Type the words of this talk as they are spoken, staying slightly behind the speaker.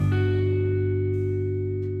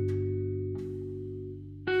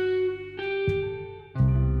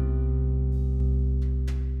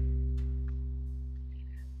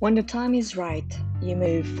When the time is right, you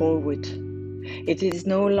move forward. It is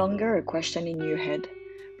no longer a question in your head,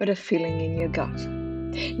 but a feeling in your gut.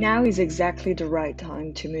 Now is exactly the right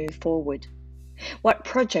time to move forward. What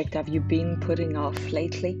project have you been putting off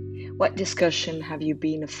lately? What discussion have you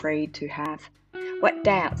been afraid to have? What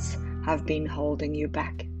doubts have been holding you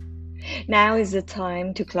back? Now is the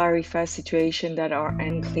time to clarify situations that are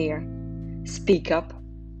unclear. Speak up,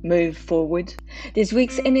 move forward. This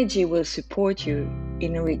week's energy will support you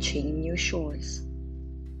in reaching new shores.